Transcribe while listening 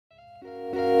So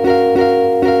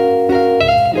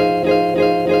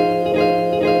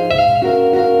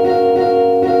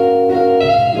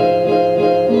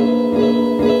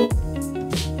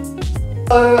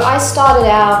I started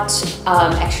out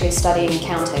actually studying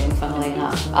accounting, funnily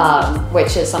enough,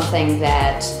 which is something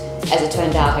that, as it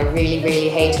turned out, I really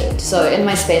hated. So in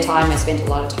my spare time, I spent a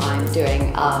lot of time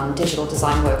doing digital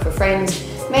design work for friends,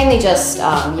 mainly just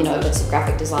you know, bits of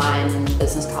graphic design and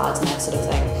business cards and that sort of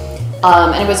thing.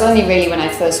 And it was only really when I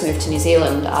first moved to New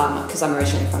Zealand, because I'm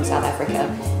originally from South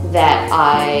Africa, that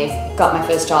I got my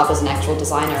first job as an actual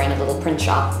designer in a little print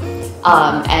shop.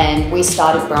 And we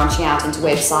started branching out into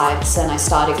websites, and I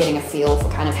started getting a feel for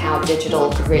kind of how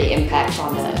digital could really impact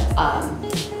on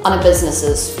a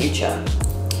business's future.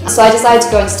 So I decided to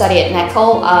go and study at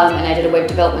NACL, and I did a web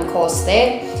development course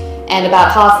there. And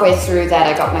about halfway through that,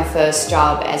 I got my first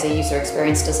job as a user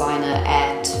experience designer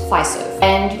at Fiserv.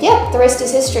 And yeah, the rest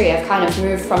is history. I've kind of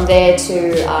moved from there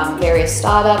to various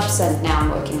startups, and now I'm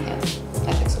working here.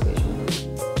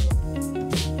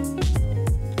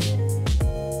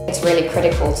 It's really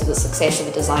critical to the success of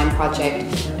a design project.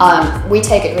 We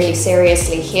take it really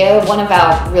seriously here. One of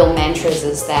our real mantras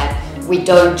is that we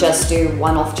don't just do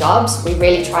one-off jobs. We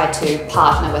really try to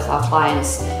partner with our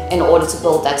clients in order to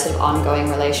build that sort of ongoing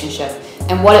relationship.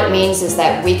 And what it means is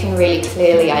that we can really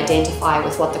clearly identify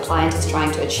with what the client is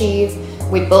trying to achieve.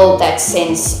 We build that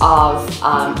sense of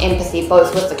empathy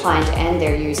both with the client and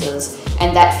their users,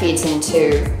 and that feeds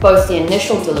into both the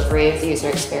initial delivery of the user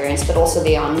experience but also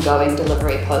the ongoing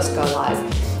delivery post-go live.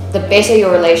 The better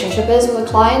your relationship is with a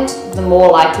client, the more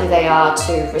likely they are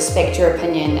to respect your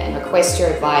opinion and request your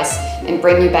advice and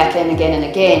bring you back in again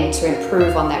and again to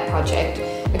improve on that project.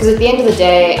 Because at the end of the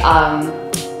day,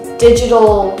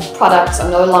 digital products are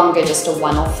no longer just a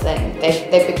one-off thing.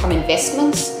 They've become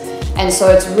investments. And so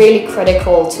it's really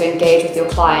critical to engage with your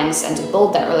clients and to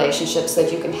build that relationship so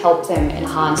that you can help them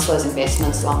enhance those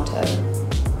investments long term.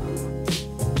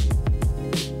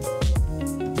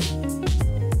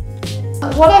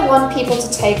 What I want people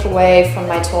to take away from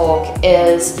my talk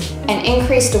is an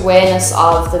increased awareness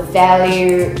of the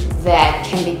value that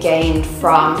can be gained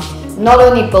from not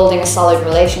only building a solid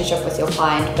relationship with your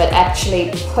client, but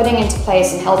actually putting into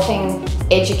place and helping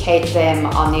educate them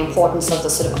on the importance of the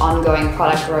sort of ongoing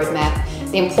product roadmap,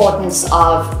 the importance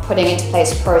of putting into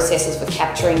place processes for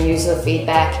capturing user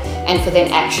feedback and for then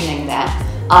actioning that.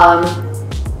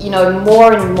 You know,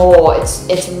 more and more,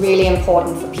 it's really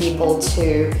important for people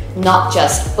to not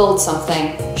just build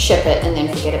something, ship it, and then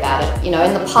forget about it. You know,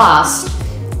 in the past,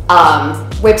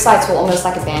 websites were almost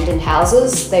like abandoned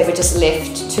houses. They were just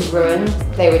left to ruin.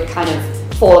 They would kind of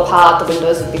fall apart, the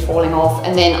windows would be falling off,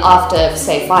 and then after,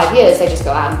 say, 5 years, they just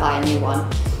go out and buy a new one.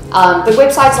 But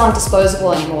websites aren't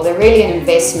disposable anymore. They're really an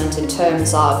investment in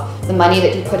terms of the money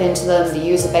that you put into them, the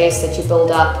user base that you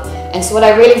build up. And so what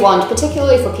I really want,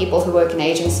 particularly for people who work in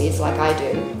agencies like I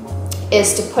do,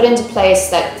 is to put into place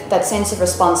that sense of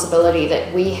responsibility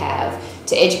that we have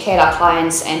to educate our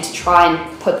clients and to try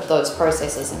and put those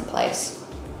processes in place.